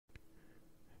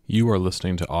You are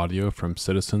listening to audio from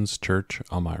Citizens Church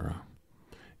Elmira.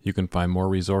 You can find more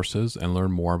resources and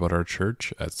learn more about our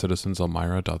church at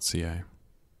citizenselmira.ca.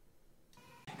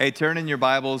 Hey, turn in your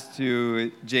Bibles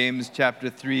to James chapter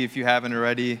 3 if you haven't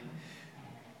already.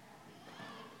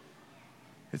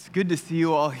 It's good to see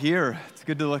you all here. It's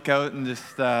good to look out and just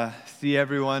see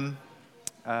everyone.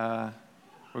 We're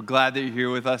glad that you're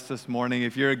here with us this morning.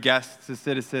 If you're a guest to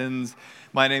Citizens,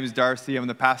 my name is Darcy. I'm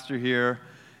the pastor here,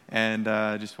 and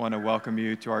I just want to welcome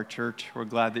you to our church. We're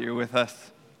glad that you're with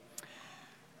us.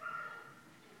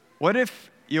 What if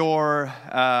your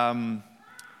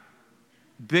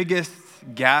biggest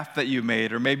gaffe that you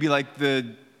made, or maybe like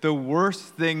the worst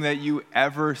thing that you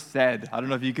ever said? I don't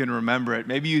know if you can remember it.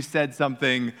 Maybe you said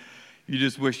something you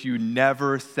just wish you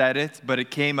never said it, but it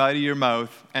came out of your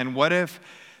mouth. And what if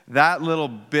that little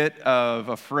bit of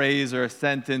a phrase or a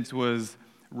sentence was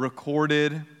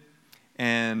recorded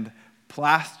and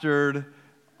plastered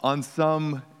on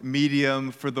some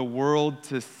medium for the world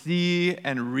to see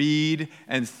and read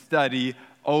and study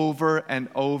over and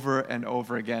over and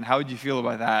over again? How would you feel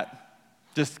about that?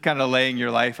 Just kind of laying your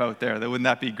life out there. Wouldn't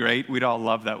that be great? We'd all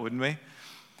love that, wouldn't we?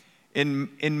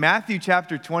 In Matthew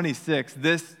chapter 26,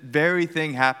 this very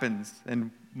thing happens.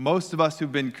 And most of us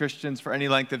who've been Christians for any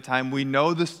length of time, we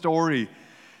know the story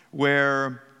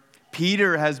where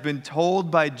Peter has been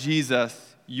told by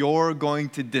Jesus, "You're going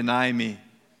to deny me."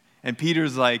 And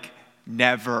Peter's like,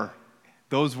 "Never.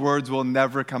 Those words will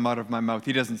never come out of my mouth."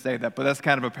 He doesn't say that, but that's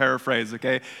kind of a paraphrase,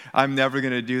 okay? "I'm never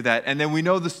going to do that." And then we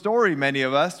know the story, many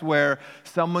of us, where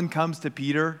someone comes to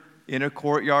Peter in a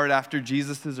courtyard after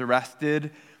Jesus is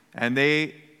arrested, and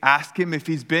they ask him if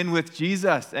he's been with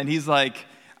Jesus. And he's like,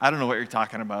 "I don't know what you're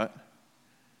talking about."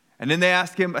 And then they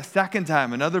ask him a second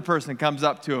time. Another person comes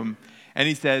up to him, and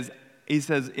he says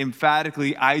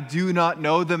emphatically, "I do not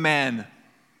know the man."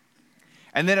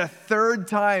 And then a third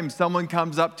time, someone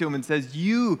comes up to him and says,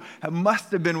 "You must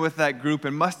have been with that group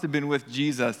and must have been with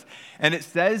Jesus." And it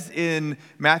says in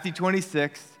Matthew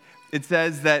 26, it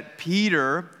says that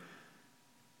Peter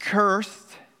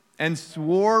cursed and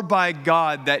swore by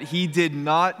God that he did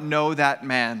not know that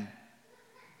man.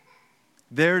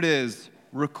 There it is,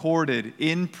 recorded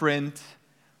in print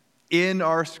in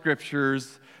our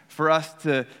scriptures for us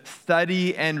to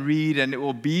study and read, and it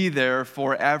will be there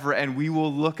forever, and we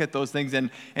will look at those things.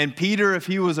 And Peter, if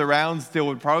he was around still,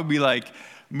 would probably be like,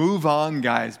 "Move on,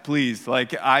 guys, please.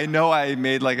 Like, I know I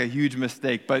made like a huge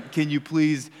mistake, but can you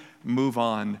please move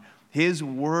on?" His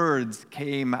words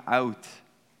came out.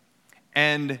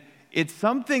 And it's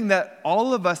something that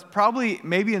all of us, probably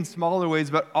maybe in smaller ways,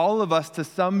 but all of us to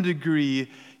some degree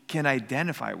can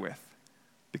identify with.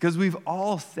 Because we've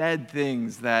all said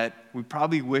things that we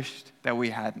probably wished that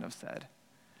we hadn't have said.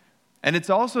 And it's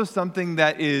also something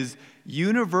that is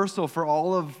universal for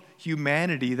all of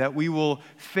humanity, that we will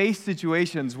face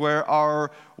situations where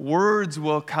our words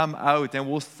will come out and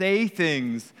we'll say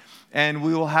things and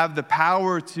we will have the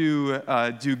power to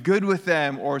do good with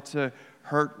them or to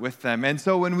hurt with them. And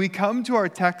so when we come to our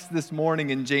text this morning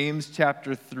in James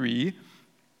chapter 3,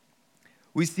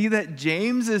 we see that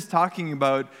James is talking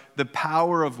about the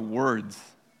power of words.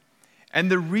 And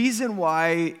the reason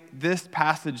why this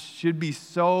passage should be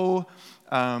so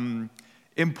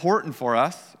important for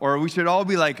us, or we should all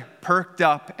be like perked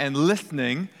up and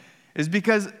listening, is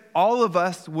because all of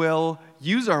us will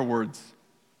use our words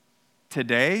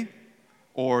today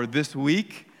or this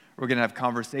week. We're going to have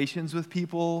conversations with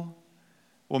people.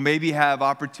 We'll maybe have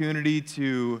opportunity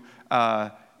to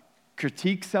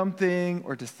critique something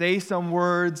or to say some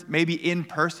words, maybe in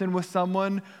person with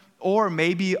someone, or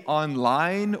maybe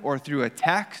online or through a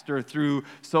text or through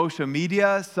social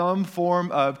media. Some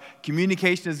form of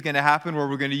communication is going to happen where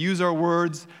we're going to use our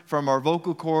words from our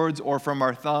vocal cords or from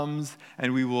our thumbs,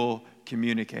 and we will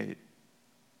communicate.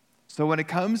 So when it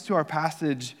comes to our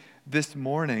passage this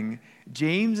morning,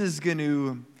 James is going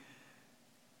to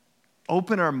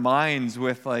open our minds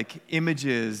with like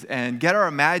images and get our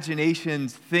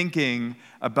imaginations thinking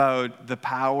about the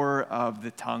power of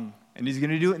the tongue. And he's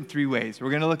going to do it in three ways. We're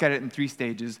going to look at it in three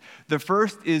stages. The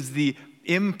first is the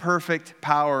imperfect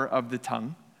power of the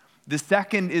tongue. The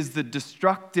second is the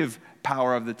destructive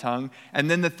power of the tongue. And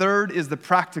then the third is the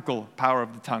practical power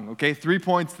of the tongue. Okay, 3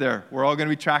 points there. We're all going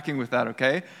to be tracking with that,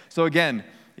 okay? So again,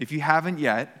 if you haven't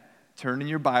yet, turn in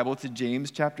your Bible to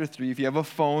James chapter 3. If you have a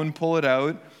phone, pull it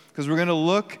out, because we're going to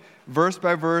look verse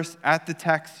by verse at the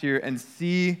text here and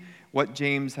see what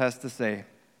James has to say.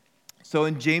 So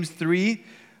in James 3,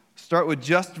 start with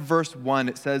just verse 1.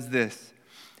 It says this: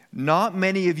 "Not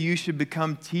many of you should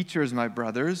become teachers, my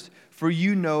brothers, for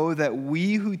you know that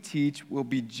we who teach will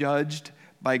be judged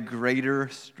by greater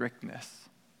strictness."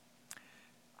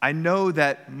 I know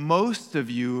that most of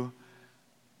you,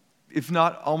 if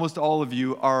not almost all of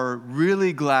you, are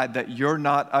really glad that you're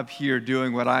not up here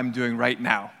doing what I'm doing right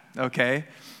now, okay?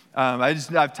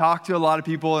 I've talked to a lot of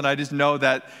people, and I just know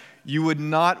that you would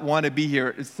not want to be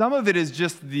here. Some of it is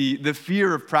just the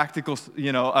fear of practical,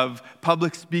 of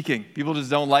public speaking. People just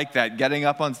don't like that. Getting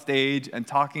up on stage and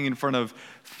talking in front of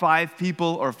 5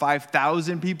 people or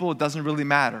 5,000 people, it doesn't really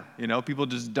matter. People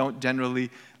just don't generally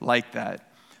like that.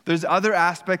 There's other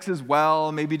aspects as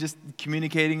well, maybe just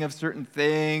communicating of certain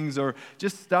things or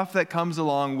just stuff that comes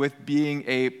along with being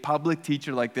a public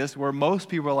teacher like this, where most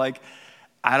people are like,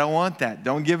 I don't want that.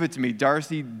 Don't give it to me.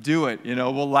 Darcy, do it.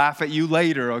 We'll laugh at you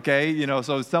later, okay?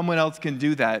 So someone else can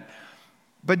do that.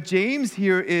 But James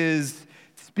here is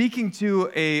speaking to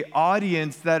an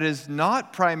audience that is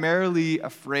not primarily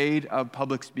afraid of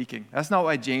public speaking. That's not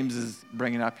what James is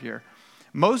bringing up here.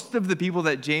 Most of the people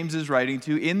that James is writing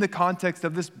to in the context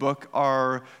of this book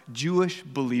are Jewish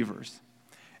believers.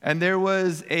 And there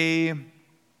was an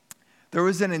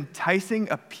enticing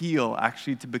appeal,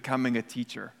 actually, to becoming a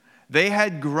teacher. They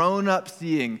had grown up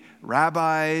seeing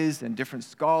rabbis and different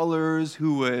scholars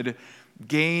who would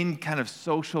gain kind of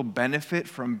social benefit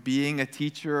from being a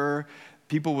teacher.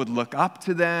 People would look up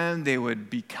to them. They would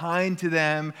be kind to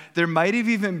them. There might have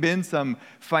even been some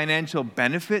financial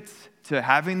benefits to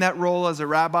having that role as a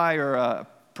rabbi or a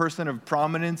person of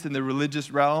prominence in the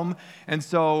religious realm. And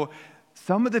so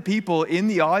some of the people in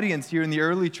the audience here in the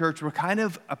early church were kind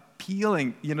of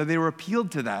appealing. They were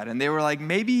appealed to that. And they were like,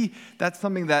 maybe that's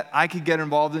something that I could get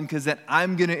involved in because then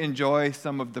I'm going to enjoy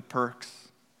some of the perks.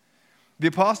 The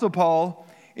Apostle Paul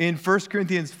in 1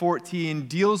 Corinthians 14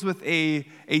 deals with a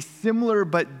similar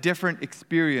but different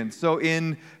experience. So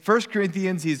in 1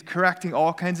 Corinthians, he's correcting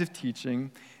all kinds of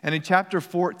teaching. And in chapter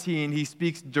 14, he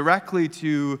speaks directly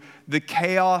to the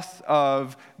chaos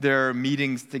of their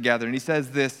meetings together. And he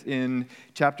says this in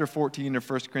chapter 14 of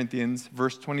 1 Corinthians,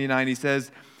 verse 29. He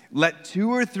says, "Let 2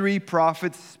 or 3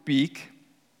 prophets speak,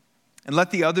 and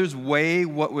let the others weigh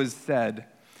what was said.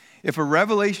 If a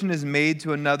revelation is made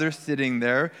to another sitting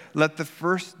there, let the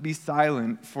first be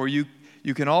silent, for you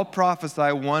can all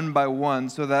prophesy one by one,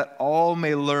 so that all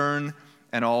may learn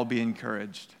and all be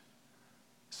encouraged."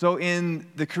 So in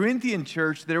the Corinthian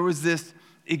church, there was this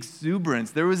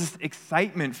exuberance, there was this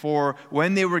excitement for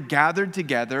when they were gathered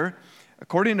together.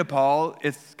 According to Paul,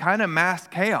 it's kind of mass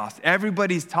chaos.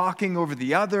 Everybody's talking over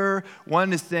the other.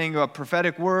 One is saying a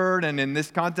prophetic word, and in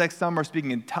this context, some are speaking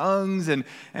in tongues. And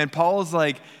Paul's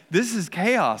like, this is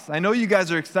chaos. I know you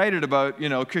guys are excited about,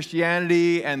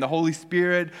 Christianity and the Holy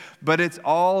Spirit, but it's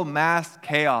all mass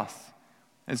chaos.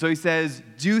 And so he says,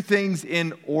 do things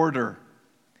in order.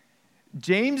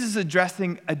 James is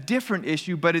addressing a different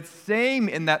issue, but it's same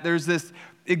in that there's this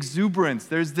exuberance,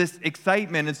 there's this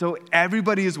excitement, and so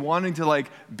everybody is wanting to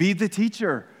be the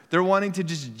teacher. They're wanting to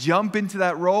just jump into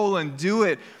that role and do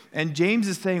it. And James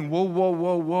is saying,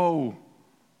 whoa,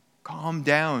 calm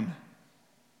down.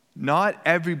 Not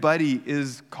everybody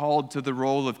is called to the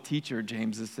role of teacher,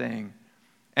 James is saying.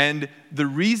 And the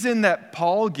reason that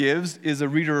Paul gives is a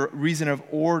reason of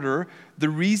order. The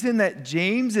reason that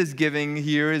James is giving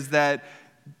here is that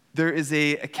there is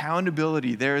a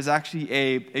accountability. There is actually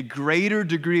a greater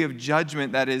degree of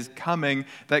judgment that is coming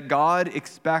that God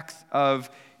expects of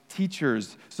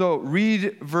teachers. So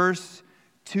read verse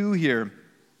 2 here.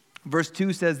 Verse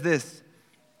 2 says this,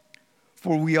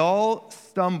 "For we all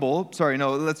stumble."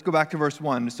 Let's go back to verse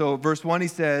 1. So verse 1 he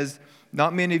says,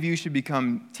 "Not many of you should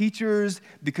become teachers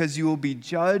because you will be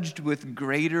judged with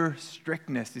greater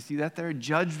strictness." You see that there?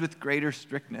 Judged with greater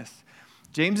strictness.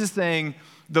 James is saying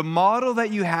the model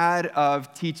that you had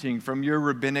of teaching from your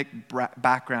rabbinic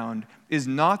background is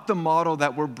not the model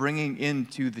that we're bringing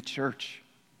into the church.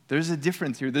 There's a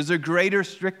difference here. There's a greater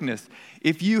strictness.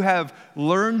 If you have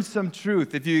learned some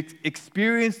truth, if you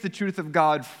experience the truth of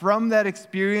God from that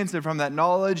experience and from that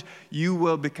knowledge, you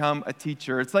will become a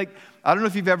teacher. It's like, I don't know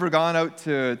if you've ever gone out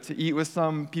to eat with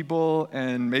some people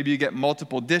and maybe you get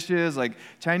multiple dishes, like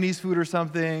Chinese food or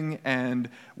something, and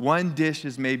one dish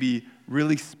is maybe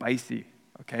really spicy,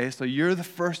 okay? So you're the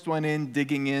first one in,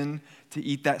 digging in to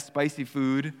eat that spicy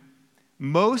food.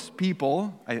 Most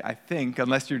people, I think,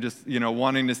 unless you're just,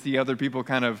 wanting to see other people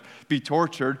kind of be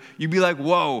tortured, you'd be like,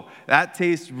 whoa, that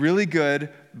tastes really good,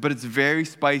 but it's very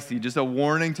spicy. Just a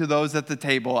warning to those at the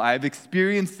table. I've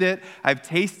experienced it. I've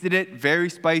tasted it. Very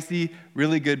spicy,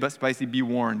 really good, but spicy. Be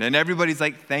warned. And everybody's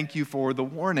like, thank you for the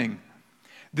warning.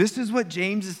 This is what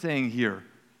James is saying here.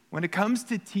 When it comes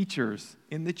to teachers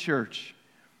in the church,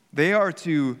 they are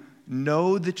to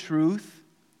know the truth,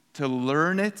 to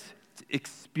learn it,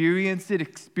 experience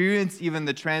even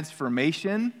the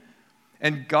transformation,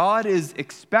 And God is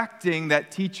expecting that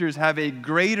teachers have a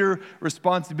greater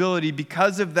responsibility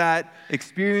because of that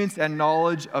experience and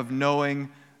knowledge of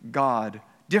knowing God.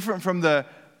 Different from the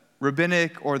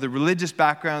rabbinic or the religious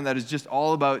background that is just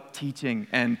all about teaching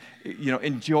and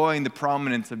enjoying the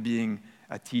prominence of being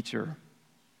a teacher.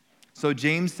 So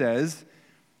James says,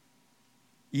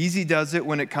 easy does it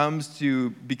when it comes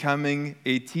to becoming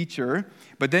a teacher.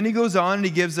 But then he goes on and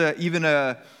he gives even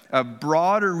a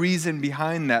broader reason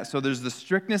behind that. So there's the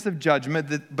strictness of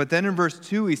judgment, but then in verse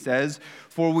 2 he says,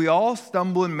 "For we all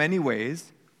stumble in many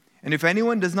ways, and if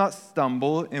anyone does not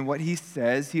stumble in what he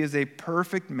says, he is a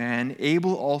perfect man,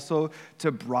 able also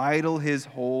to bridle his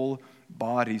whole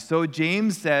body." So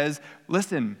James says,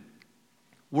 listen,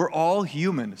 we're all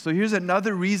human. So here's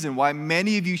another reason why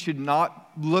many of you should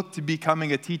not look to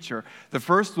becoming a teacher. The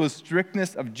first was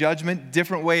strictness of judgment,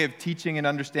 different way of teaching and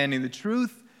understanding the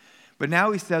truth. But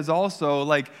now he says also,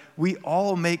 we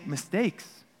all make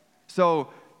mistakes. So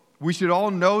we should all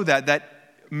know that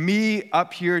me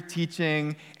up here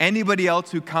teaching, anybody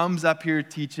else who comes up here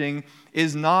teaching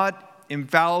is not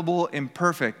infallible and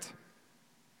perfect.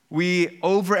 We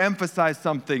overemphasize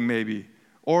something maybe.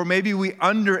 Or maybe we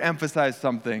underemphasize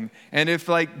something. And if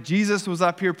Jesus was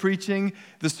up here preaching,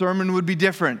 the sermon would be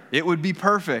different. It would be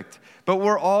perfect. But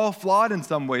we're all flawed in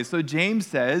some ways. So James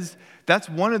says that's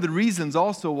one of the reasons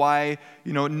also why,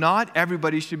 not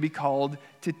everybody should be called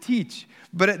to teach.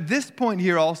 But at this point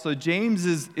here also, James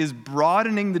is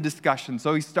broadening the discussion.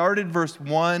 So he started verse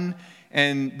 1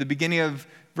 and the beginning of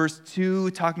verse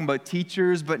 2 talking about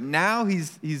teachers, but now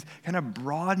he's kind of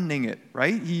broadening it,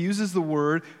 right? He uses the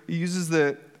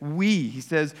we. He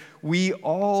says, we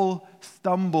all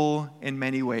stumble in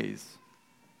many ways.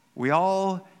 We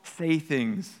all say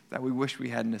things that we wish we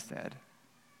hadn't have said.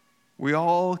 We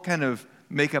all kind of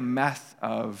make a mess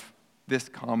of this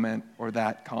comment or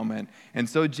that comment. And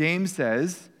so James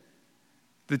says,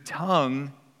 the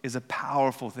tongue is a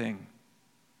powerful thing.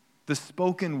 The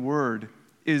spoken word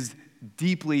is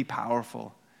deeply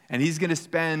powerful. And he's going to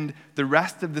spend the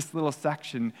rest of this little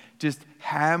section just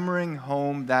hammering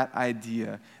home that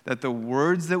idea that the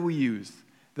words that we use,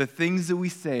 the things that we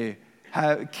say,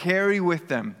 carry with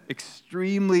them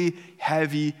extremely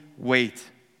heavy weight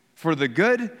for the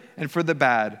good and for the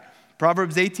bad.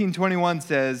 Proverbs 18:21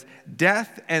 says,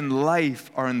 "Death and life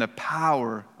are in the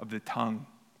power of the tongue."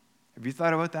 Have you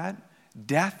thought about that?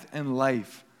 Death and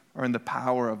life are in the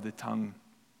power of the tongue.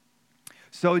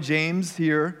 So James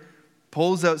here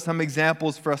pulls out some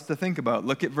examples for us to think about.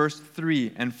 Look at verse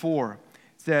 3 and 4.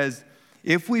 It says,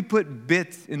 "If we put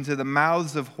bits into the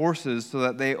mouths of horses so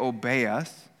that they obey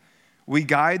us, we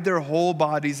guide their whole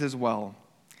bodies as well.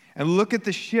 And look at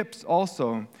the ships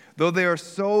also. Though they are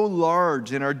so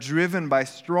large and are driven by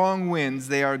strong winds,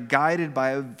 they are guided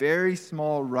by a very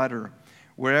small rudder,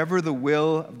 wherever the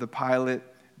will of the pilot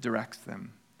directs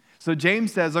them." So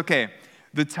James says, okay,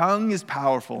 the tongue is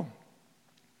powerful.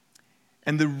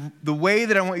 And the way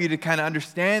that I want you to kind of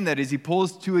understand that is he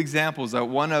pulls two examples out,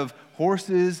 one of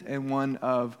horses and one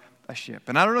of a ship.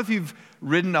 And I don't know if you've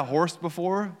ridden a horse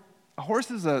before. A horse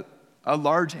is a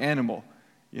large animal.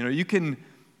 You can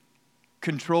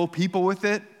control people with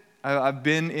it. I've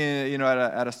been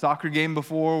at a soccer game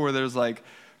before where there's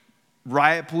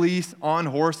riot police on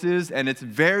horses, and it's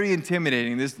very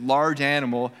intimidating. This large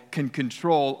animal can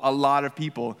control a lot of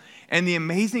people. And the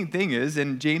amazing thing is,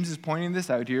 and James is pointing this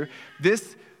out here,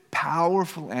 this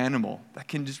powerful animal that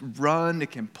can just run, it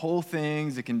can pull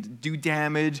things, it can do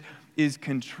damage, is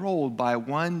controlled by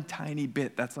one tiny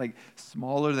bit that's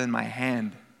smaller than my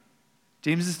hand.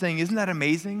 James is saying, isn't that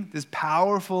amazing? This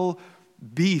powerful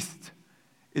beast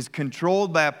is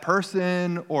controlled by a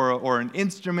person or an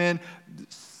instrument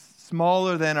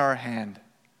smaller than our hand.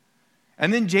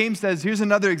 And then James says, here's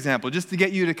another example, just to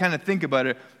get you to kind of think about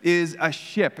it, is a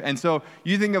ship. And so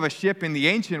you think of a ship in the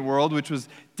ancient world, which was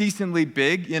decently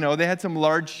big. They had some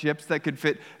large ships that could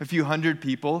fit a few hundred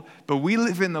people. But we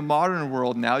live in the modern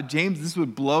world now. This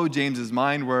would blow James's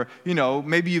mind where,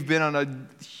 maybe you've been on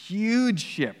a huge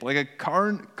ship, like a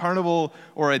Carnival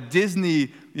or a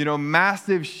Disney,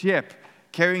 massive ship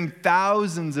carrying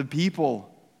thousands of people.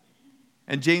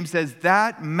 And James says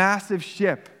that massive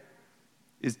ship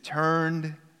is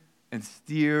turned and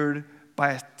steered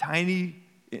by a tiny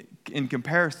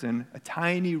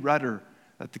rudder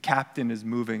that the captain is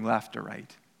moving left or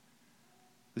right.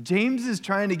 James is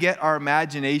trying to get our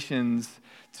imaginations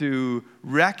to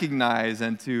recognize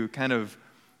and to kind of,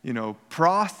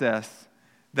 process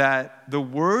that the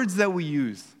words that we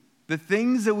use, the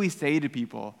things that we say to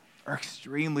people are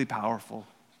extremely powerful.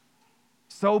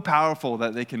 So powerful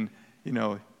that they can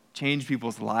change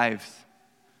people's lives.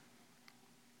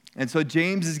 And so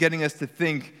James is getting us to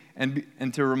think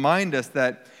and to remind us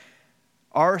that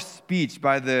our speech,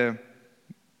 by the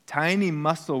tiny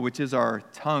muscle which is our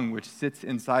tongue, which sits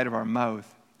inside of our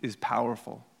mouth, is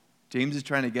powerful. James is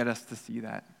trying to get us to see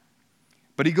that.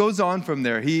 But he goes on from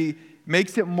there. He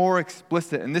makes it more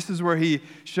explicit. And this is where he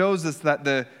shows us that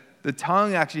the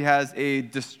tongue actually has a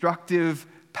destructive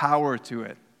power to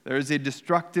it. There is a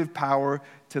destructive power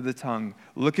to the tongue.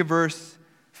 Look at verse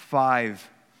 5.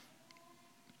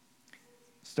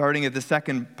 Starting at the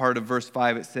second part of verse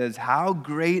 5, it says, "How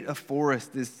great a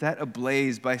forest is set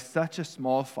ablaze by such a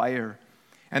small fire.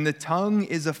 And the tongue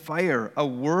is a fire, a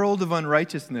world of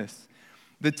unrighteousness.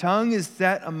 The tongue is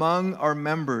set among our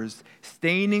members,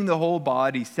 staining the whole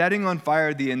body, setting on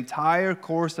fire the entire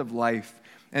course of life,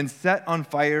 and set on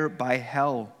fire by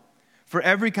hell. For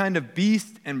every kind of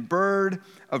beast and bird,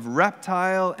 of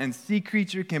reptile and sea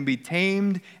creature can be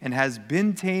tamed and has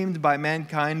been tamed by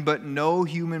mankind, but no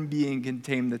human being can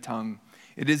tame the tongue.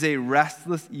 It is a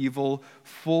restless evil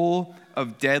full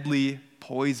of deadly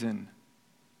poison."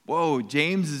 Whoa,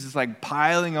 James is just like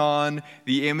piling on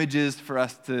the images for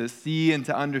us to see and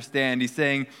to understand. He's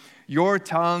saying, your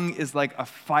tongue is like a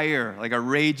fire, like a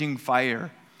raging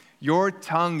fire. Your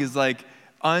tongue is like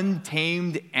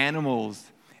untamed animals.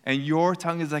 And your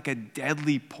tongue is like a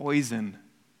deadly poison.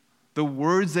 The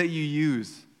words that you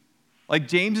use. Like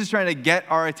James is trying to get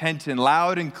our attention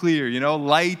loud and clear,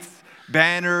 lights,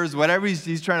 banners, whatever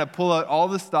he's trying to pull out all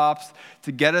the stops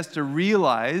to get us to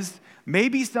realize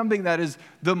maybe something that is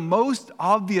the most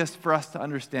obvious for us to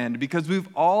understand, because we've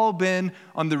all been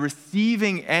on the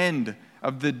receiving end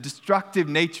of the destructive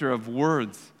nature of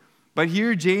words. But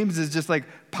here James is just like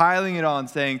piling it on,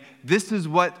 saying, this is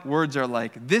what words are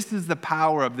like. This is the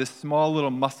power of this small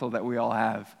little muscle that we all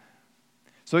have.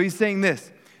 So he's saying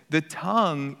this, the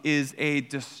tongue is a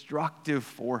destructive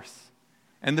force.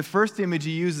 And the first image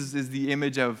he uses is the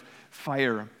image of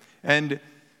fire. And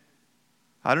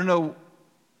I don't know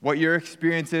what your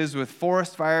experience is with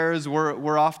forest fires.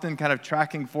 We're often kind of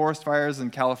tracking forest fires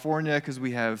in California because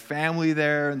we have family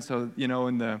there. And so,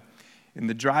 in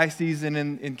the dry season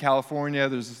in California,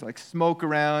 there's this like smoke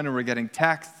around, and we're getting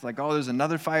texts like, oh, there's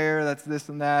another fire that's this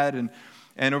and that.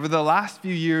 And over the last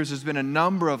few years, there's been a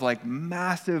number of like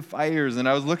massive fires. And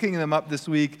I was looking them up this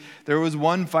week. There was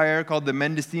one fire called the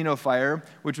Mendocino Fire,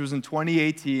 which was in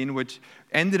 2018, which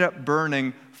ended up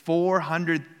burning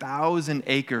 400,000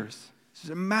 acres. It's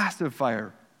a massive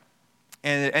fire.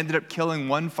 And it ended up killing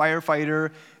one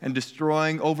firefighter and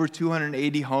destroying over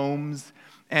 280 homes.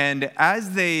 And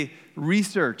as they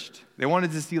researched, they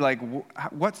wanted to see like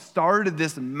what started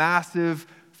this massive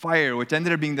fire, which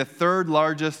ended up being the third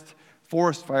largest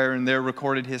forest fire in their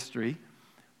recorded history.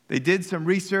 They did some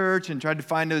research and tried to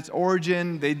find out its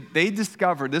origin. They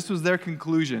discovered, this was their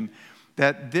conclusion,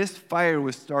 that this fire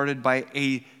was started by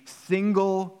a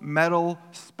single metal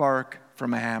spark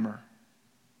from a hammer.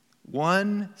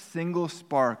 One single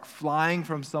spark flying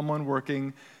from someone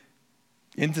working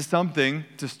into something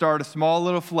to start a small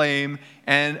little flame,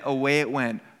 and away it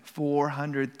went.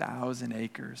 400,000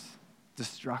 acres.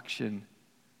 Destruction.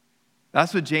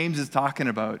 That's what James is talking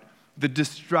about. The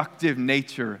destructive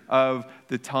nature of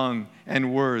the tongue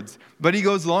and words. But he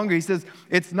goes longer. He says,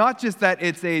 it's not just that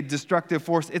it's a destructive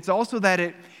force, it's also that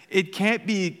it can't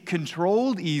be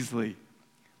controlled easily.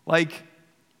 Like,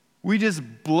 we just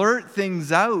blurt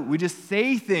things out. We just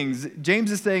say things.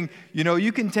 James is saying,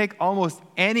 you can take almost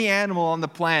any animal on the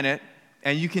planet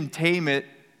and you can tame it,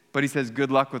 but he says,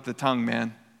 good luck with the tongue,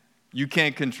 man. You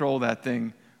can't control that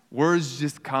thing. Words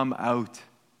just come out.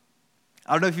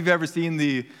 I don't know if you've ever seen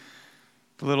the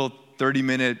little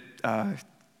 30-minute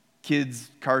kids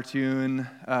cartoon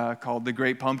called The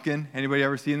Great Pumpkin. Anybody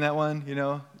ever seen that one?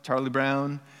 Charlie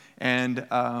Brown. And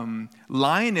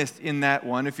Linus in that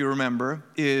one, if you remember,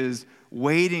 is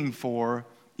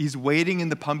he's waiting in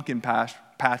the pumpkin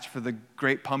patch for the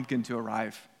great pumpkin to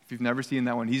arrive. If you've never seen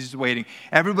that one, he's just waiting.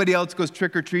 Everybody else goes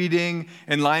trick-or-treating,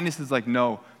 and Linus is like,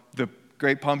 no, the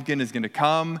great pumpkin is going to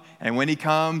come, and when he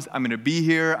comes, I'm going to be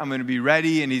here, I'm going to be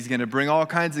ready, and he's going to bring all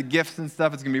kinds of gifts and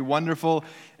stuff. It's going to be wonderful.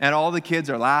 And all the kids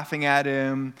are laughing at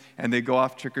him, and they go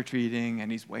off trick-or-treating,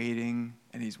 and he's waiting,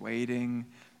 and he's waiting.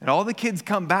 And all the kids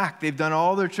come back. They've done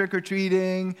all their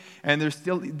trick-or-treating, and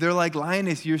they're like,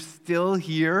 Linus, you're still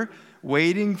here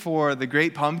waiting for the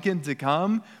great pumpkin to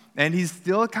come. And he's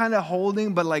still kind of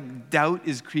holding, but like doubt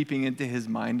is creeping into his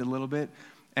mind a little bit.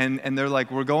 And they're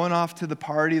like, we're going off to the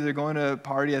party. They're going to a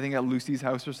party, I think, at Lucy's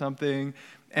house or something.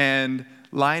 And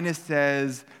Linus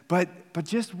says, but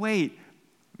just wait.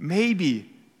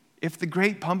 Maybe if the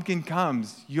great pumpkin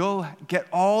comes, you'll get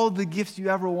all the gifts you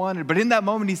ever wanted. But in that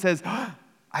moment, he says,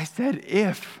 I said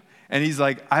if. And he's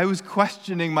like, I was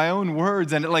questioning my own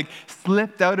words, and it like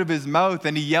slipped out of his mouth,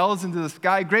 and he yells into the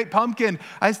sky, great pumpkin,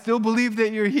 I still believe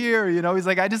that you're here. He's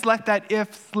like, I just let that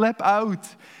if slip out.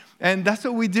 And that's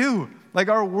what we do. Like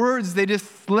our words, they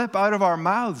just slip out of our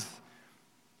mouths.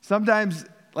 Sometimes,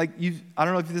 I don't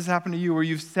know if this happened to you, where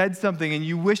you've said something and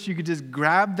you wish you could just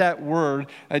grab that word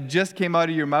that just came out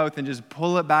of your mouth and just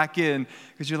pull it back in,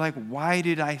 because you're like, why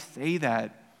did I say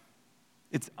that?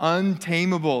 It's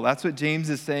untamable. That's what James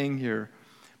is saying here.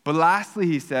 But lastly,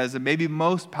 he says, and maybe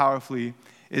most powerfully,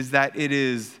 is that it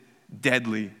is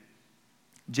deadly.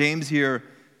 James here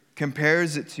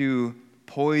compares it to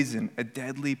poison, a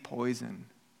deadly poison.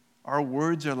 Our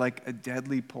words are like a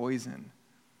deadly poison.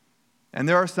 And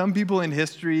there are some people in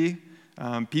history,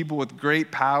 people with great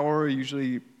power,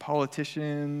 usually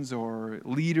politicians or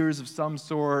leaders of some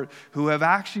sort, who have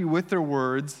actually, with their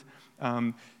words,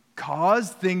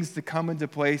 caused things to come into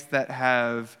place that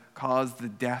have caused the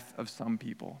death of some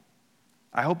people.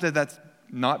 I hope that that's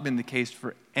not been the case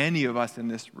for any of us in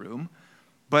this room,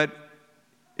 but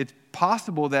it's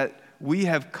possible that we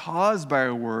have caused by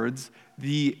our words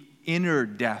the inner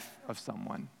death of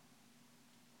someone,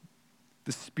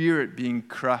 the spirit being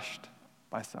crushed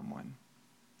by someone.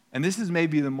 And this is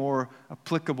maybe the more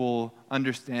applicable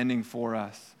understanding for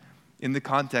us in the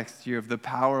context here of the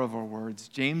power of our words.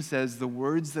 James says the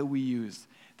words that we use,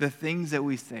 the things that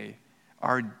we say,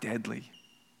 are deadly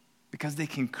because they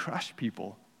can crush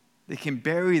people. They can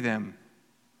bury them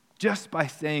just by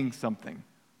saying something,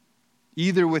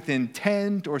 either with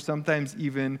intent or sometimes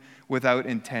even without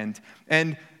intent.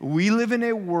 And we live in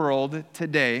a world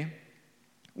today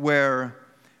where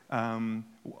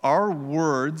our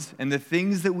words and the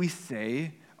things that we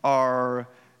say are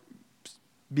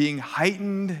being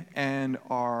heightened and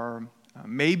are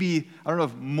maybe, I don't know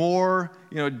if more,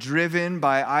 driven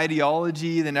by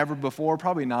ideology than ever before.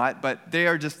 Probably not, but they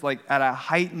are just like at a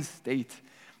heightened state.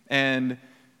 And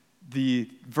the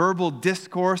verbal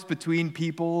discourse between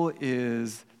people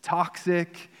is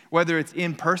toxic, whether it's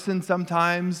in person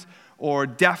sometimes or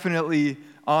definitely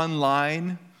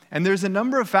online. And there's a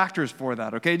number of factors for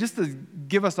that, okay? Just to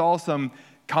give us all some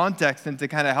context and to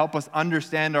kind of help us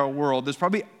understand our world. There's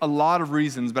probably a lot of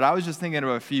reasons, but I was just thinking of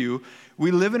a few.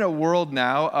 We live in a world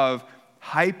now of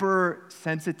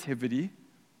hypersensitivity,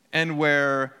 and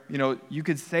where, you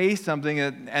could say something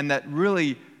and that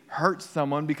really hurts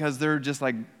someone because they're just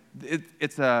like,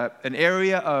 it's an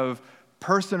area of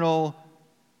personal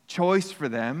choice for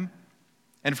them,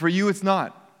 and for you it's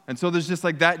not. And so there's just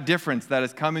like that difference that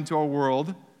has come into our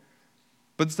world.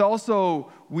 But it's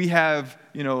also, we have,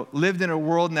 lived in a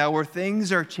world now where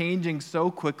things are changing so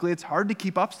quickly, it's hard to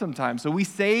keep up sometimes. So we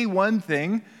say one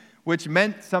thing, which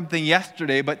meant something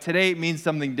yesterday, but today it means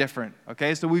something different,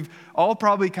 okay? So we've all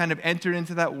probably kind of entered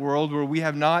into that world where we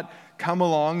have not come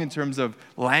along in terms of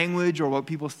language or what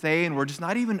people say, and we're just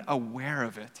not even aware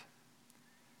of it.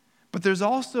 But there's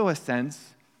also a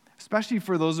sense, especially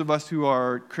for those of us who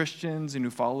are Christians and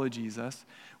who follow Jesus,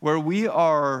 where we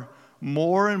are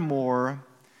more and more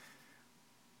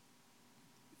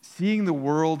seeing the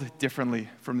world differently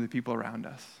from the people around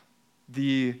us.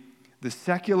 The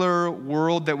secular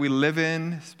world that we live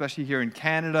in, especially here in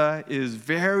Canada, is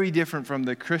very different from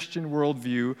the Christian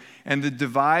worldview, and the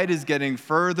divide is getting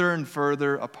further and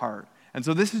further apart. And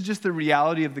so this is just the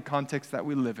reality of the context that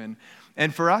we live in.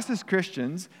 And for us as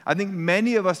Christians, I think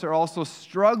many of us are also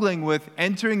struggling with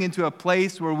entering into a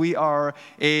place where we are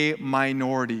a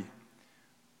minority,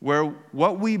 where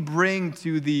what we bring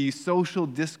to the social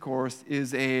discourse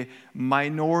is a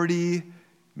minority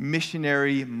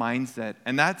missionary mindset.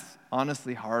 And that's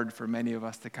honestly hard for many of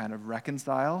us to kind of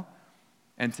reconcile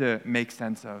and to make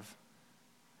sense of.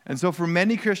 And so for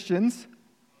many Christians,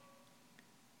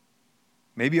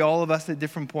 maybe all of us at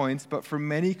different points, but for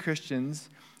many Christians,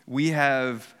 we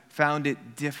have found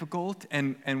it difficult.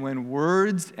 And when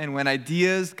words and when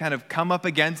ideas kind of come up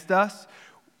against us,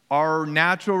 our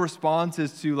natural response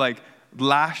is to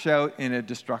lash out in a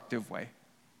destructive way.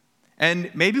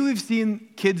 And maybe we've seen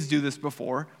kids do this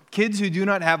before. Kids who do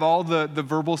not have all the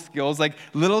verbal skills, like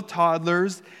little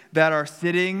toddlers that are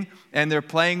sitting and they're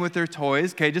playing with their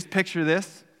toys. Okay, just picture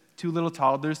this. 2 little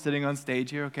toddlers sitting on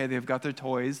stage here. Okay, they've got their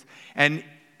toys. And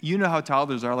you know how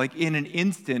toddlers are. Like in an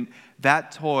instant,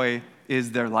 that toy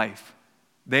is their life.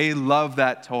 They love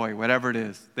that toy, whatever it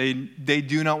is. They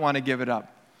do not want to give it up.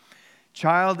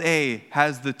 Child A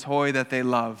has the toy that they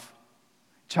love.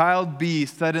 Child B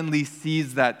suddenly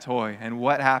sees that toy, and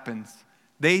what happens?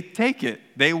 They take it.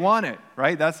 They want it,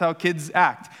 right? That's how kids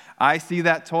act. I see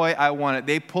that toy, I want it.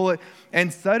 They pull it,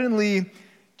 and suddenly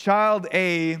child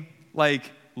A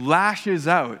lashes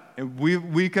out. And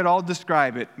we could all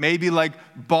describe it. Maybe like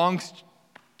bonks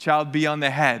Child B on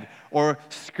the head, or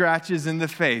scratches in the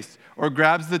face, or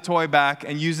grabs the toy back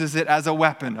and uses it as a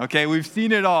weapon, okay? We've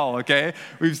seen it all, okay?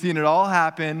 We've seen it all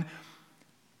happen.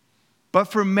 But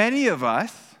for many of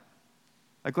us,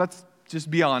 like, let's just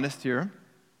be honest here.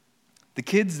 The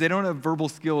kids, they don't have verbal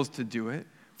skills to do it.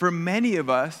 For many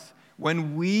of us,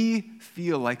 when we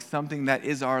feel like something that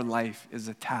is our life is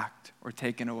attacked or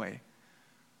taken away,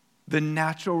 the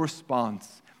natural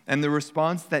response, and the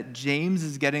response that James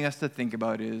is getting us to think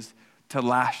about, is to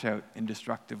lash out in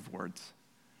destructive words,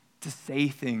 to say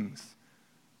things,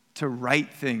 to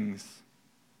write things,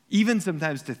 even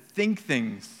sometimes to think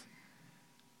things.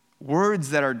 Words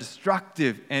that are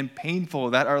destructive and painful,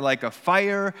 that are like a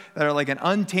fire, that are like an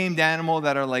untamed animal,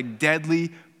 that are like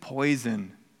deadly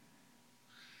poison.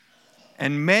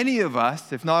 And many of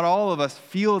us, if not all of us,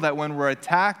 feel that when we're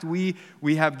attacked, we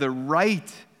have the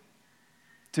right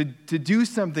to do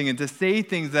something and to say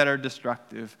things that are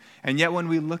destructive. And yet when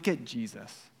we look at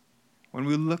Jesus, when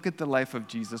we look at the life of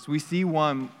Jesus, we see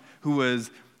one who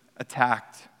was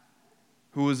attacked,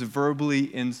 who was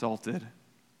verbally insulted,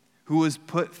 who was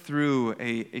put through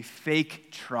a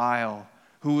fake trial,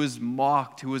 who was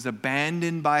mocked, who was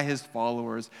abandoned by his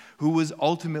followers, who was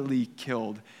ultimately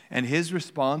killed. And his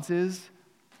response is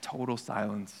total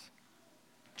silence,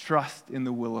 trust in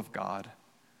the will of God,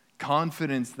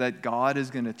 confidence that God is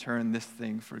going to turn this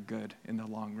thing for good in the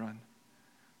long run.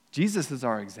 Jesus is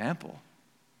our example.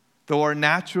 Though our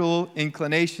natural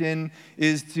inclination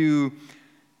is to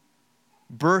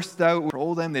burst out,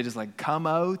 control them, they just like come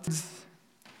out.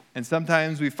 And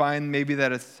sometimes we find maybe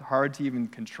that it's hard to even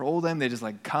control them. They just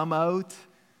like come out.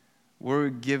 We're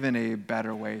given a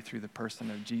better way through the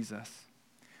person of Jesus.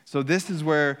 So this is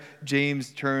where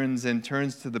James turns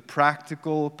to the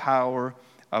practical power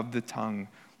of the tongue.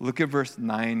 Look at verse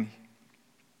 9.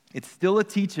 It's still a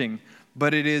teaching,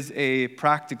 but it is a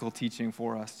practical teaching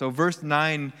for us. So verse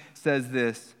 9 says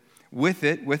this: with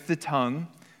the tongue,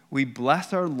 we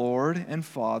bless our Lord and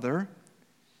Father,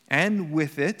 and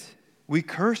with it, we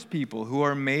curse people who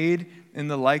are made in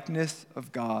the likeness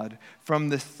of God. From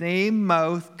the same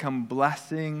mouth come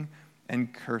blessing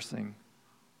and cursing.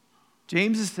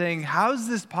 James is saying, how is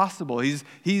this possible?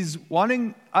 He's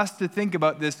wanting us to think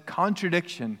about this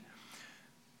contradiction.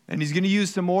 And he's going to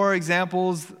use some more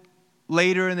examples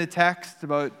later in the text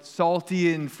about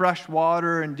salty and fresh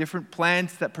water and different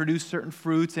plants that produce certain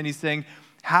fruits. And he's saying,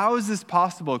 how is this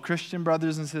possible, Christian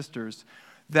brothers and sisters,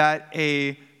 that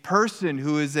a person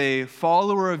who is a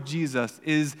follower of Jesus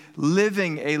is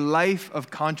living a life of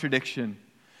contradiction,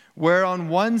 where on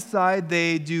one side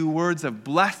they do words of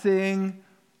blessing,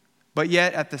 but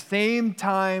yet at the same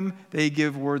time they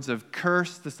give words of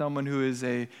curse to someone who is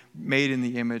made in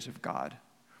the image of God.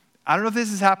 I don't know if this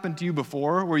has happened to you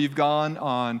before, where you've gone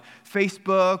on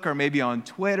Facebook or maybe on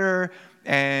Twitter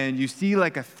and you see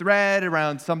like a thread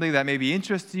around something that maybe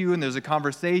interests you, and there's a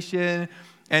conversation,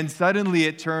 and suddenly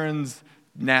it turns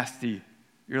nasty.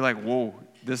 You're like, whoa,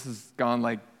 this has gone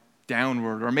like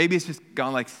downward. Or maybe it's just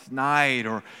gone like snide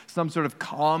or some sort of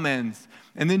comments.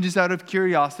 And then just out of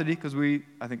curiosity, because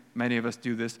I think many of us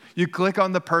do this, you click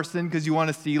on the person because you want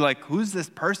to see like, who's this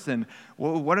person?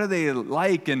 What are they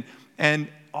like? And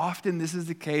often this is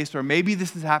the case, or maybe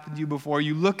this has happened to you before.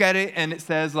 You look at it and it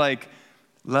says like,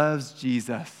 loves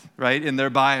Jesus, right, in their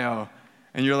bio.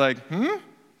 And you're like,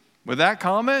 with that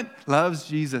comment, loves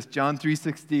Jesus, John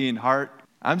 3:16, heart.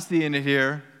 I'm seeing it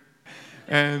here.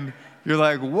 And you're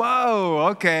like, whoa,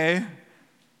 okay.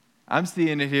 I'm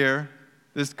seeing it here,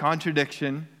 this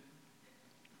contradiction.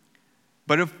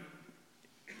 But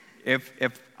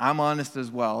if I'm honest as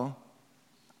well,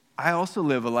 I also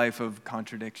live a life of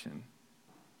contradiction.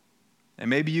 And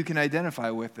maybe you can identify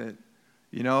with it.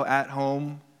 You know, at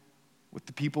home, with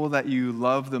the people that you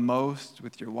love the most,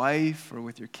 with your wife or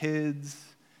with your kids,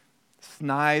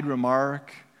 snide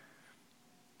remark,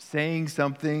 saying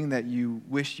something that you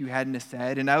wish you hadn't have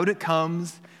said, and out it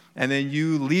comes, and then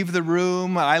you leave the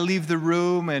room, I leave the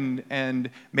room, and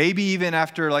maybe even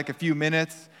after like a few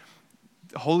minutes,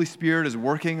 the Holy Spirit is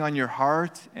working on your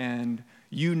heart, and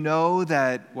you know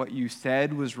that what you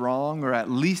said was wrong, or at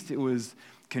least it was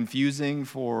confusing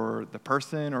for the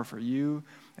person or for you.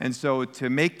 And so to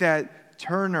make that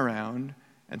turnaround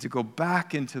and to go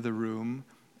back into the room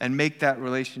and make that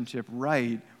relationship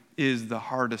right is the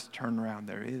hardest turnaround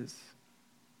there is.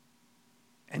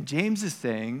 And James is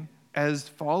saying, as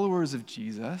followers of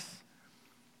Jesus,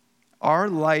 our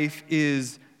life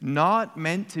is not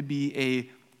meant to be a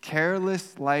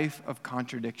careless life of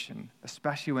contradiction,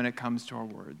 especially when it comes to our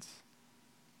words.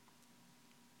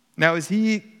 Now, is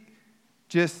he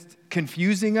just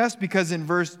confusing us, because in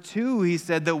verse 2, he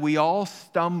said that we all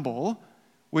stumble,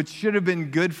 which should have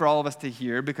been good for all of us to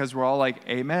hear because we're all like,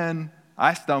 amen,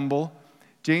 I stumble.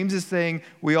 James is saying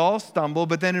we all stumble,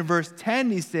 but then in verse 10,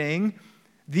 he's saying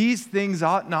these things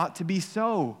ought not to be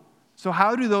so. So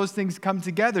how do those things come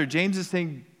together? James is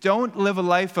saying don't live a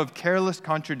life of careless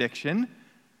contradiction,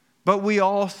 but we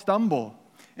all stumble.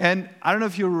 And I don't know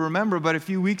if you'll remember, but a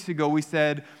few weeks ago we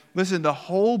said, listen, the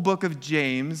whole book of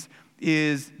James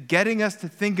is getting us to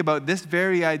think about this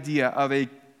very idea of a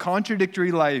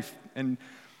contradictory life. And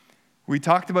we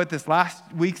talked about this last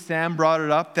week. Sam brought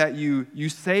it up, that you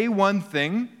say one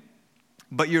thing,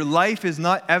 but your life is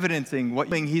not evidencing what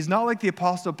you're saying. He's not like the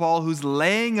Apostle Paul who's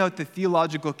laying out the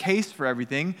theological case for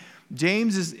everything.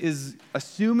 James is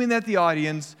assuming that the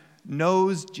audience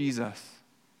knows Jesus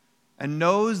and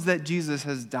knows that Jesus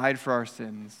has died for our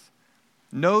sins,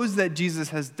 knows that Jesus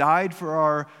has died for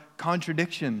our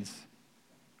contradictions,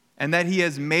 and that he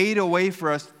has made a way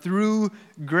for us through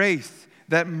grace,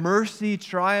 that mercy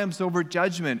triumphs over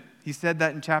judgment. He said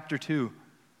that in chapter 2.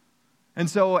 And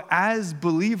so as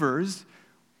believers,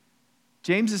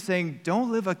 James is saying,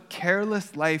 don't live a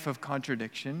careless life of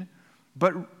contradiction,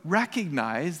 but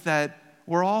recognize that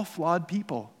we're all flawed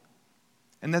people.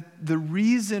 And that the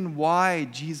reason why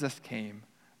Jesus came,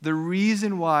 the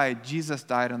reason why Jesus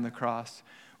died on the cross,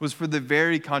 was for the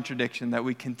very contradiction that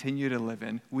we continue to live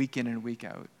in week and week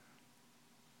out.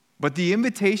 But the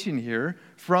invitation here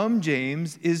from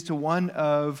James is to one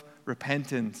of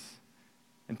repentance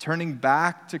and turning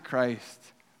back to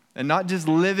Christ, and not just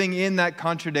living in that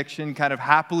contradiction, kind of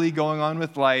happily going on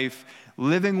with life,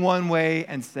 living one way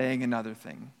and saying another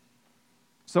thing.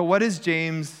 So what is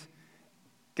James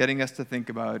getting us to think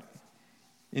about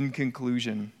in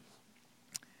conclusion?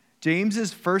 James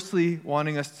is firstly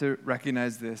wanting us to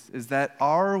recognize this, is that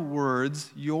our words,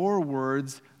 your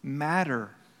words,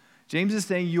 matter. James is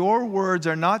saying your words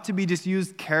are not to be just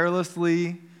used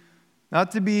carelessly,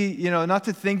 not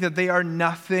to think that they are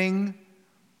nothing.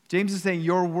 James is saying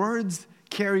your words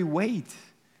carry weight.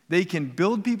 They can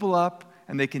build people up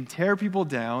and they can tear people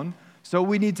down. So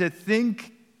we need to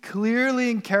think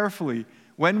clearly and carefully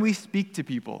when we speak to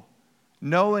people,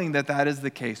 knowing that that is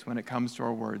the case when it comes to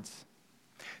our words.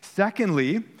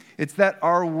 Secondly, it's that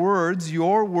our words,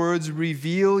 your words,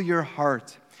 reveal your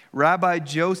heart. Rabbi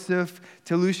Joseph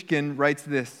Telushkin writes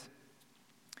this: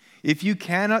 if you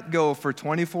cannot go for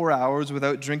 24 hours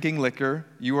without drinking liquor,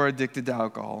 you are addicted to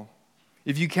alcohol.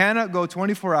 If you cannot go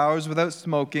 24 hours without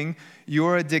smoking, you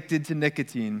are addicted to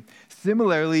nicotine.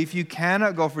 Similarly, if you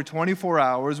cannot go for 24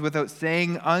 hours without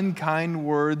saying unkind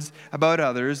words about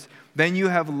others, then you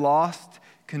have lost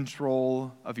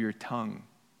control of your tongue.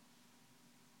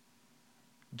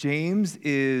 James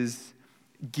is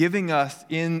giving us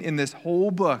in this whole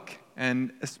book,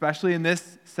 and especially in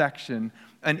this section,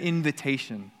 an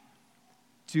invitation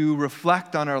to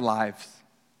reflect on our lives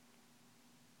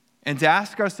and to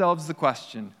ask ourselves the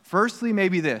question. Firstly,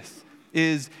 maybe this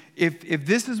is, if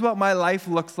this is what my life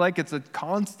looks like, it's a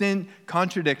constant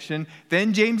contradiction,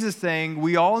 then James is saying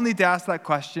we all need to ask that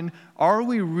question: are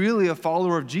we really a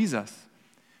follower of Jesus?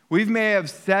 We may have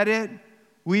said it,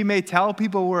 we may tell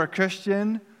people we're a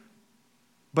Christian,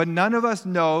 but none of us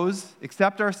knows,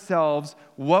 except ourselves,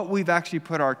 what we've actually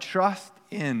put our trust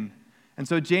in. And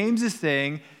so James is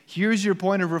saying, here's your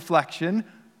point of reflection.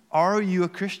 Are you a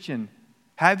Christian?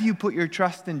 Have you put your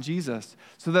trust in Jesus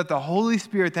so that the Holy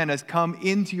Spirit then has come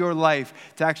into your life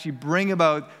to actually bring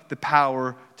about the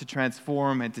power to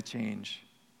transform and to change?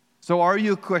 So are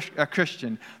you a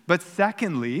Christian? But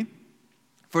secondly,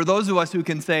 for those of us who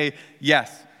can say,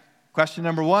 yes, question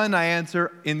number one, I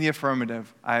answer in the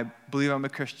affirmative. I believe I'm a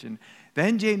Christian.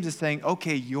 Then James is saying,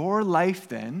 okay, your life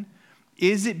then,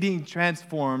 is it being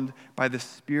transformed by the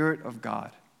Spirit of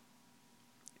God?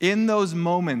 In those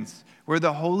moments where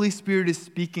the Holy Spirit is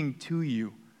speaking to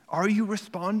you, are you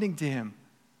responding to Him?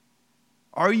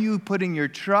 Are you putting your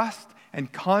trust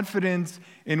and confidence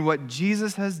in what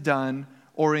Jesus has done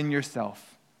or in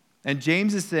yourself? And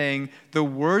James is saying the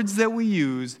words that we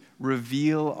use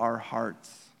reveal our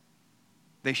hearts.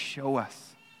 They show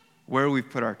us where we've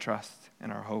put our trust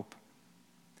and our hope.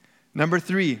 Number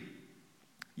 3,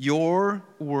 your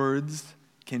words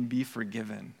can be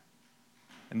forgiven.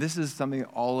 And this is something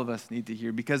all of us need to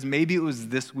hear, because maybe it was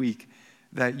this week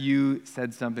that you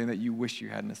said something that you wish you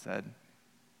hadn't said.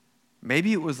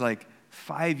 Maybe it was like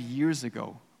 5 years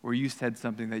ago where you said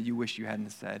something that you wish you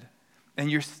hadn't said,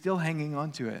 and you're still hanging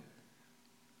on to it.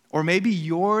 Or maybe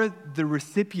you're the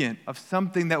recipient of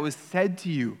something that was said to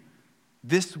you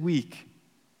this week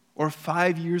or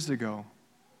 5 years ago.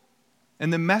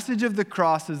 And the message of the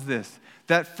cross is this: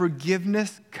 that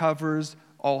forgiveness covers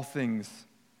all things.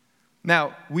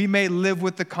 Now, we may live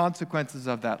with the consequences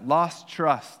of that, lost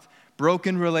trust,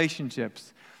 broken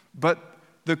relationships, but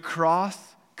the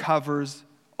cross covers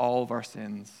all of our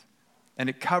sins, and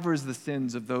it covers the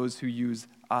sins of those who use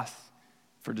us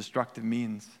for destructive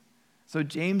means. So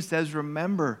James says,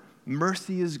 remember,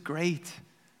 mercy is great.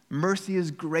 Mercy is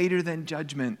greater than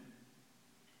judgment.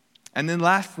 And then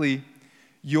lastly,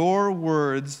 your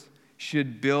words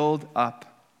should build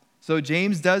up. So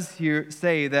James does here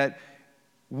say that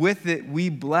with it we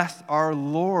bless our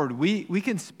Lord. We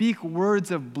can speak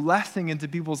words of blessing into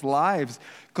people's lives.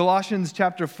 Colossians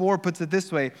chapter 4 puts it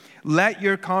this way: let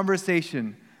your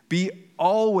conversation be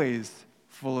always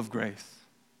full of grace.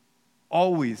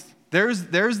 Always.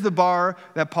 There's the bar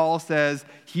that Paul says,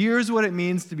 here's what it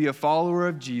means to be a follower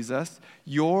of Jesus.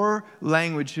 Your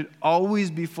language should always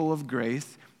be full of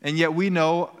grace. And yet we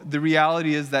know the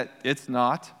reality is that it's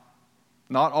not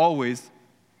always.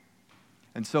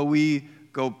 And so we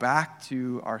go back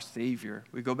to our Savior.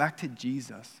 We go back to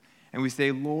Jesus. And we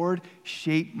say, Lord,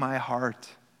 shape my heart.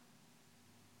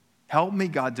 Help me,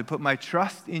 God, to put my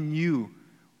trust in you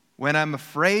when I'm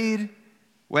afraid,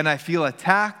 when I feel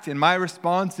attacked, and my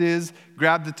response is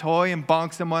grab the toy and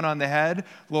bonk someone on the head.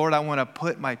 Lord, I want to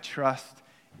put my trust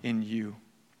in you.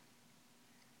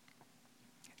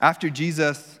 After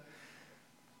Jesus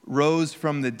rose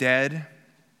from the dead,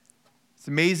 it's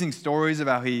amazing stories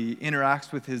about how he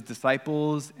interacts with his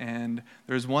disciples. And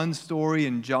there's one story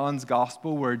in John's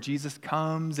gospel where Jesus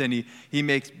comes and he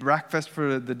makes breakfast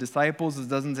for the disciples. It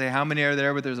doesn't say how many are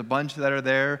there, but there's a bunch that are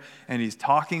there. And he's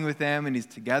talking with them and he's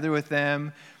together with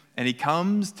them. And he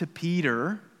comes to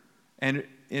Peter, and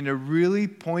in a really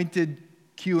pointed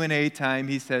Q&A time,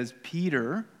 he says,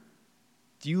 Peter,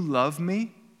 do you love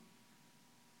me?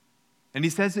 And he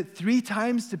says it 3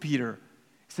 times to Peter.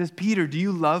 He says, Peter, do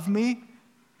you love me?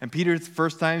 And Peter, the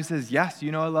first time, says, yes,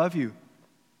 you know I love you.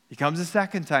 He comes a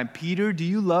second time, Peter, do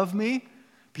you love me?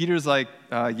 Peter's like,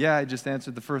 yeah, I just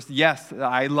answered the first, yes,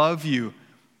 I love you.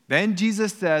 Then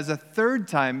Jesus says a third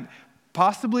time,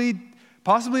 possibly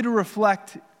to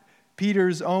reflect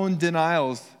Peter's own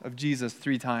denials of Jesus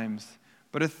 3 times.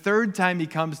 But a third time he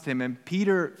comes to him, and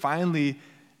Peter finally,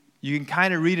 you can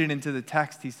kind of read it into the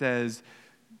text, he says,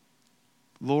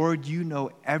 Lord, you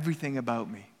know everything about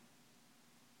me.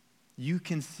 You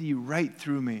can see right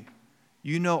through me.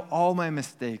 You know all my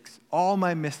mistakes, all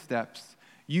my missteps.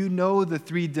 You know the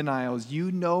 3 denials.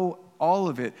 You know all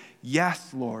of it.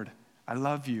 Yes, Lord, I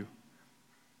love you.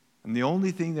 And the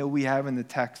only thing that we have in the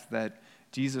text that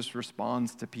Jesus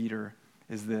responds to Peter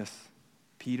is this: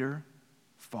 Peter,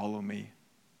 follow me.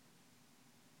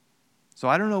 So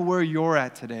I don't know where you're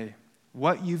at today,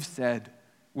 what you've said,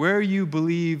 where you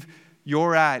believe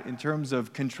you're at in terms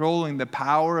of controlling the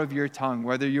power of your tongue,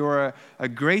 whether you're a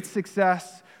great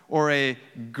success or a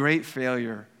great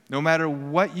failure. No matter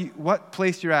what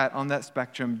place you're at on that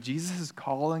spectrum, Jesus is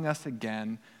calling us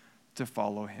again to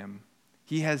follow him.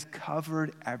 He has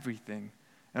covered everything.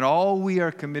 And all we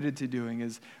are committed to doing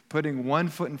is putting one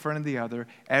foot in front of the other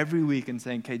every week and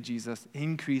saying, okay, Jesus,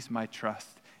 increase my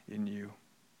trust in you.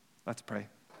 Let's pray.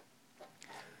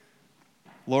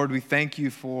 Lord, we thank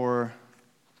you for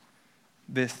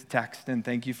this text, and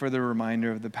thank you for the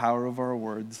reminder of the power of our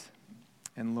words.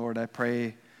 And Lord, I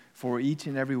pray for each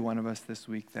and every one of us this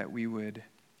week that we would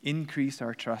increase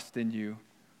our trust in you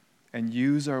and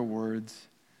use our words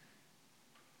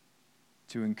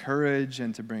to encourage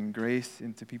and to bring grace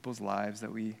into people's lives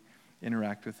that we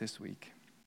interact with this week.